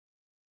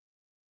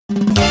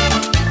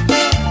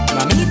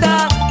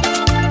Mamita,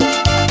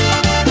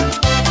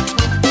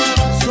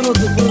 solo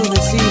te puedo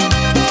decir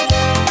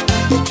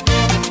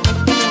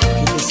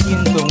que te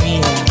siento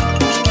mía,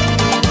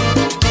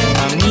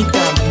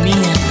 mamita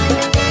mía.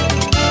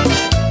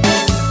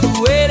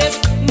 Tú eres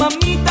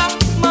mamita,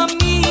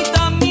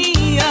 mamita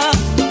mía,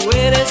 tú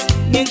eres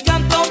mi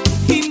encanto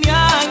y mi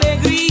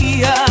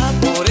alegría.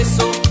 Por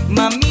eso,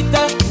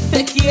 mamita,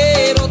 te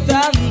quiero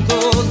tanto.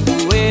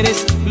 Tú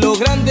eres lo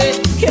grande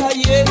que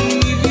hay en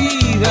mi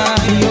vida.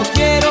 Yo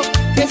quiero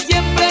que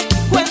siempre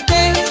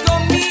cuentes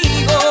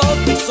conmigo.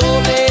 Tu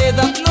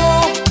soledad no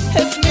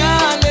es mi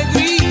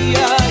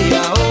alegría. Y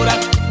ahora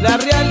la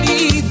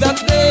realidad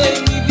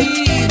de mi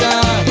vida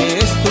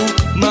eres tú,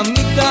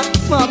 mamita,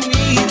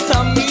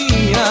 mamita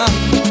mía.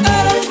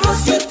 Eres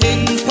rocío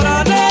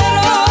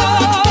tempranero,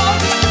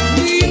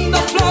 linda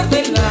flor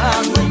de la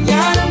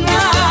mañana.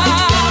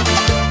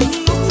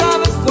 No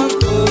sabes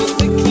cuánto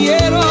te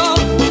quiero,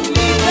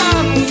 linda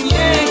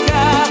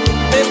muñeca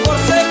de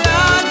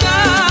porcelana.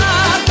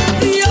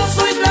 Yo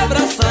soy la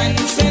brasa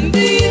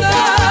encendida,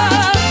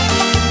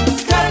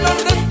 calor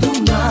de tu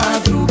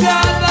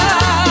madrugada.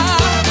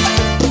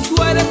 Tú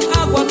eres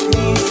agua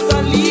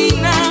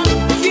cristalina,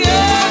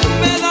 quien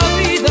me da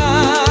vida.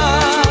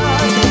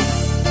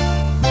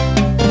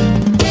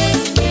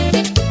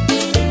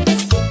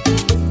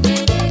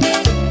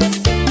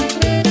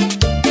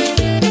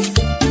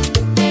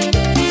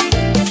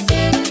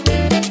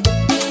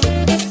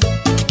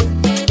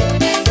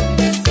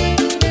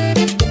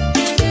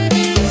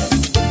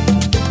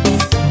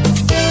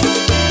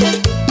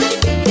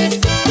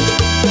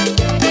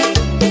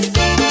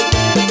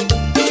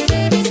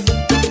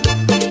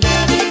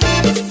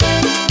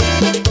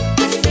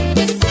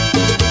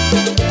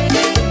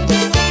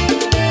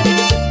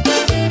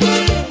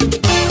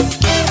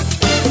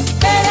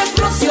 Eres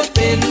rocío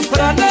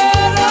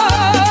tempranero,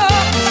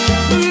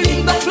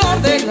 linda flor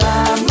de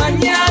la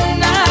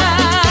mañana.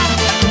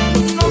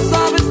 No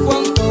sabes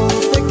cuánto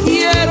te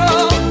quiero,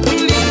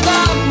 linda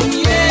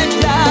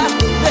muñeca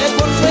de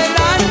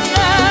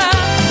porcelana.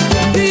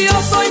 Yo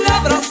soy la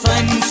brasa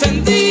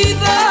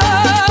encendida,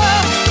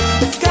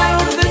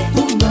 calor de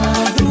tu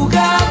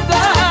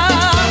madrugada.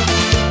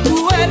 Tú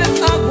eres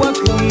agua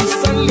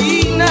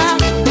cristalina,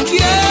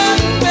 quien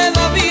me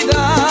da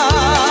vida.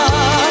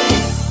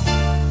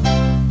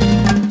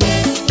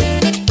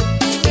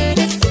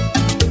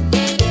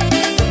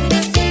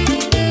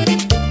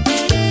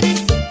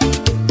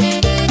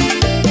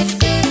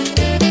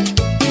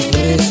 Y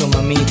por eso,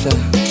 mamita,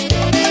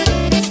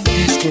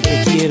 es que te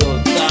quiero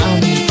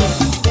tanto.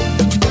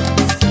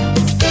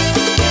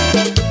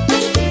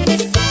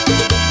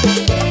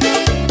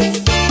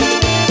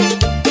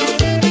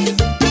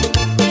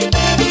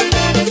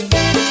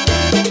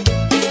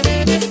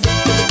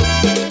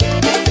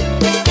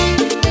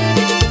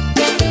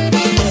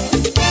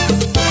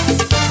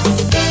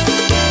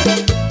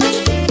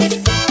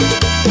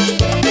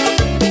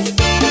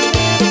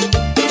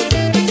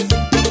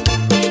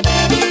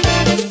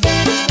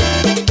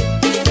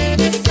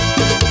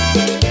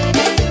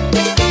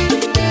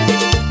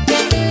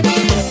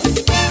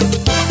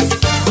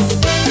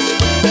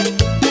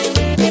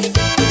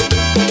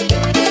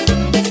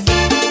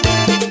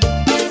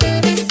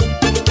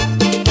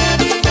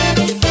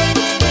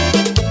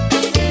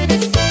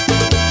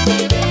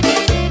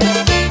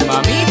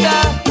 Mamita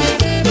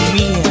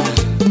mía.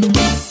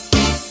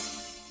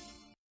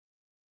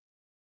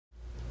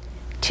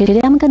 Today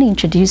I'm going to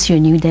introduce you a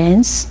new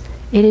dance.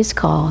 It is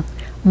called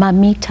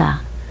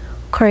Mamita,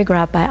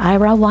 choreographed by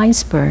Ira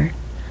Weisburd.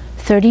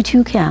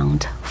 32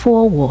 count,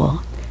 4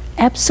 wall,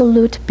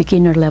 absolute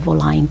beginner level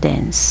line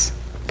dance.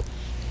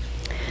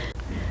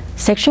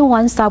 Section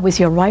 1, start with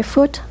your right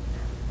foot,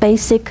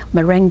 basic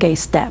merengue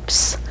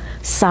steps.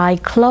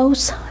 Side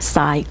close,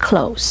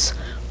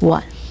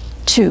 1,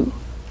 2,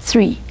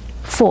 3,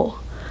 4.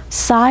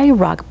 Side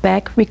rock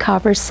back,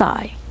 recover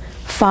side.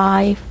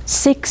 5,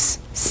 6,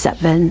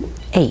 7,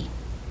 8.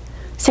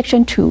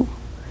 Section 2,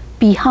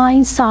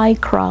 behind side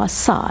cross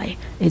side,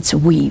 it's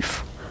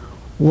weave.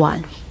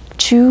 1,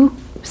 2,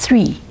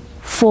 3,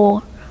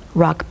 4.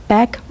 Rock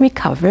back,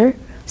 recover,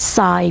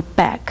 side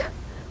back.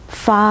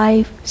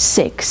 5,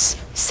 6,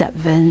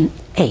 7,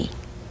 8.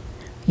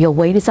 Your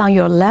weight is on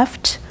your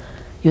left.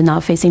 You're now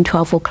facing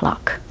 12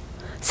 o'clock.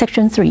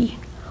 Section 3,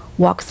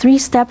 walk 3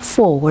 steps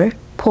forward,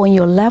 point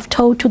your left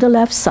toe to the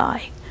left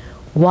side.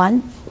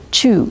 1,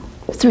 2,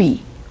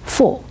 3,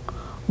 4.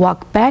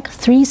 Walk back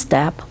 3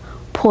 steps,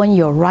 point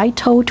your right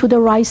toe to the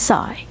right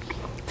side.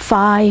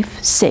 5,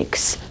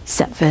 6,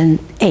 7,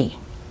 8.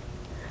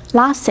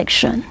 Last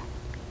section,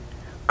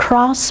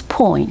 cross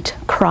point,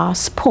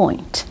 cross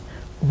point.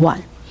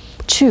 1,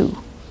 2,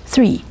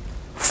 3,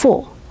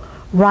 4.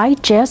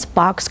 Right jazz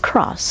box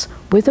cross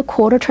with a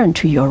quarter turn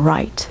to your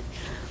right.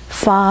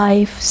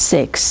 5,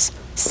 6,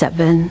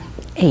 7,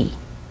 8.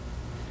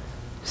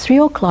 3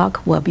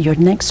 o'clock will be your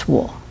next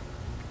wall.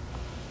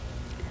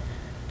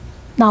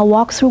 Now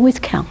walk through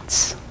with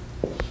counts.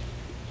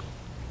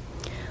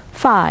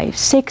 5,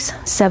 6,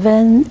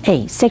 7,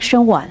 8.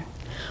 Section 1.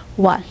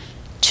 1,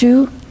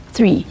 2,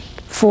 3,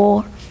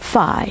 4,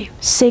 5,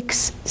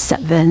 6,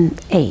 7,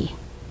 8.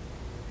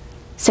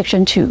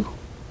 Section 2.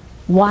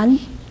 1,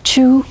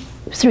 2,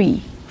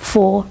 3,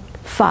 4,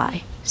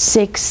 5,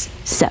 6,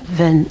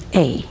 7,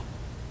 8.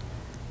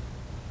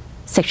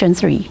 Section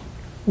 3.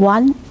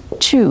 1,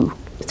 2,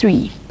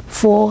 3,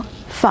 4,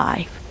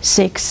 5,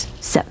 6,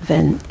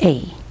 7,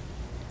 8.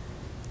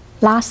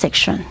 Last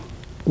section.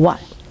 1,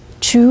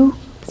 2,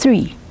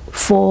 3,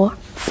 4,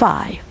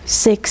 5,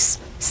 6,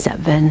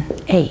 7,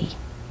 8.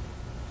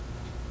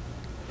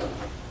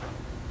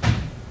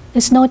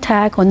 There's no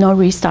tag or no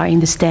restart in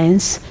this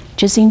dance.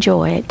 Just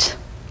enjoy it.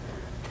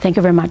 Thank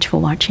you very much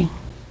for watching.